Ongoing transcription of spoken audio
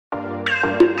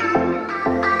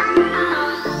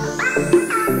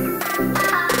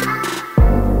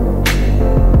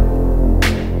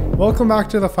Welcome back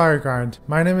to the Fire Grind.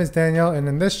 My name is Daniel, and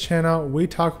in this channel we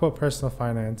talk about personal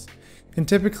finance. And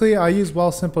typically I use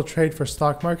Wealthsimple Trade for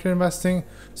stock market investing,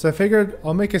 so I figured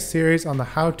I'll make a series on the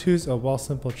how-tos of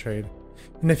Wealthsimple Trade.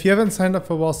 And if you haven't signed up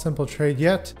for Wealthsimple Trade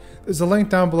yet, there's a link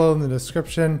down below in the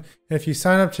description, and if you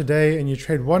sign up today and you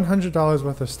trade $100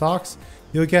 worth of stocks,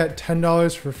 you'll get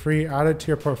 $10 for free added to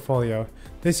your portfolio.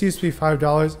 This used to be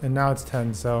 $5 and now it's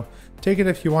 $10, so take it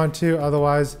if you want to,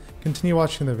 otherwise continue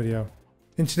watching the video.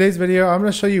 In today's video, I'm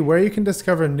going to show you where you can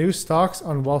discover new stocks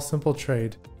on Wealthsimple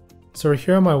Trade. So we're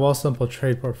here on my Wealthsimple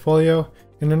Trade portfolio,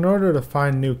 and in order to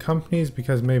find new companies,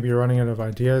 because maybe you're running out of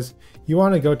ideas, you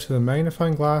want to go to the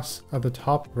magnifying glass at the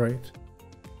top right.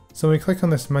 So when we click on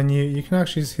this menu, you can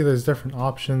actually see there's different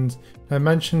options. I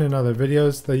mentioned in other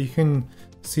videos that you can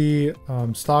see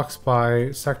stocks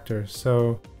by sector.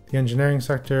 So the engineering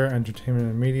sector, entertainment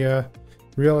and media,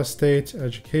 real estate,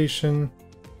 education,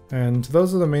 and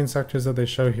those are the main sectors that they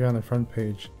show here on the front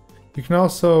page. You can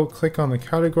also click on the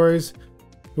categories,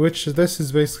 which this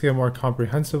is basically a more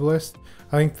comprehensive list.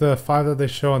 I think the 5 that they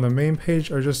show on the main page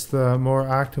are just the more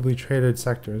actively traded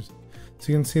sectors.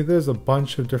 So you can see there's a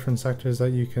bunch of different sectors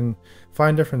that you can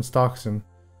find different stocks in.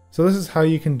 So this is how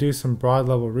you can do some broad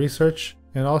level research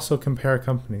and also compare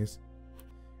companies.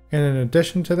 And in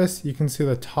addition to this, you can see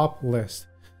the top list.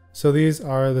 So these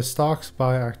are the stocks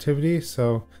by activity,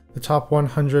 so the top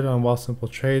 100 on Wealthsimple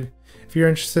Trade. If you're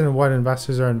interested in what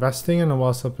investors are investing in on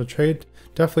Wealthsimple Trade,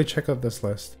 definitely check out this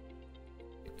list.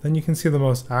 Then you can see the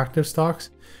most active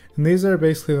stocks, and these are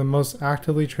basically the most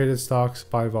actively traded stocks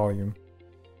by volume.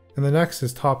 And the next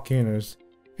is top gainers,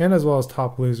 and as well as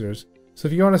top losers. So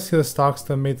if you want to see the stocks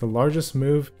that made the largest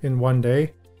move in one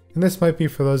day, and this might be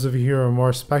for those of you who are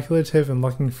more speculative and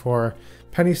looking for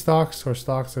penny stocks or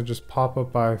stocks that just pop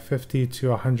up by 50 to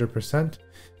 100%, and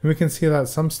we can see that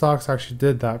some stocks actually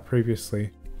did that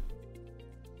previously.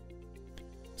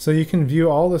 So you can view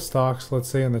all the stocks, let's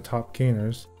say in the top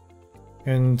gainers,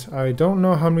 and I don't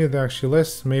know how many they actually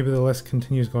list, maybe the list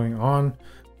continues going on,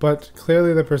 but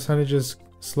clearly the percentages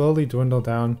slowly dwindle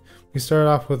down. We started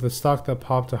off with a stock that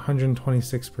popped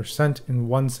 126% in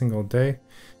one single day.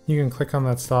 You can click on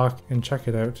that stock and check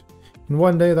it out. In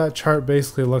one day, that chart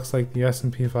basically looks like the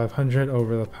S&P 500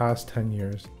 over the past 10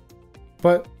 years.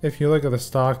 But if you look at the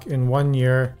stock in 1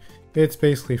 year, it's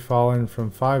basically fallen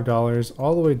from $5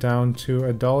 all the way down to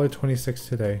 $1.26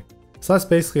 today. So that's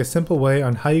basically a simple way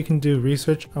on how you can do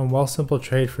research on Wealthsimple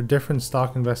Trade for different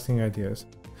stock investing ideas.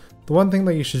 The one thing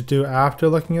that you should do after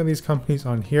looking at these companies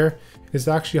on here is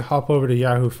to actually hop over to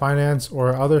Yahoo Finance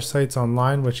or other sites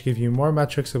online which give you more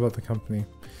metrics about the company.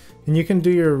 And you can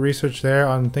do your research there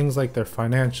on things like their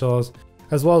financials,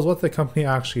 as well as what the company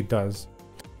actually does.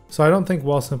 So I don't think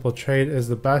Wealthsimple Trade is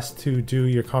the best to do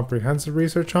your comprehensive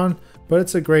research on, but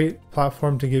it's a great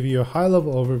platform to give you a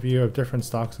high-level overview of different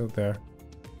stocks out there.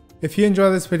 If you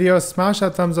enjoyed this video, smash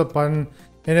that thumbs up button,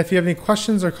 and if you have any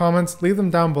questions or comments, leave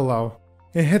them down below.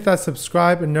 And hit that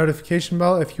subscribe and notification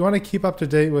bell if you want to keep up to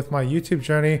date with my YouTube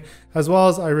journey, as well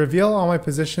as I reveal all my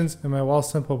positions in my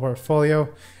Wealthsimple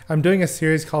portfolio. I'm doing a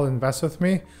series called Invest With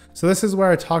Me, so this is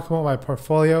where I talk about my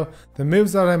portfolio, the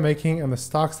moves that I'm making, and the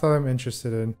stocks that I'm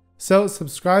interested in. So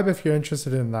subscribe if you're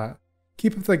interested in that.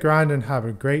 Keep up the grind and have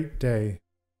a great day.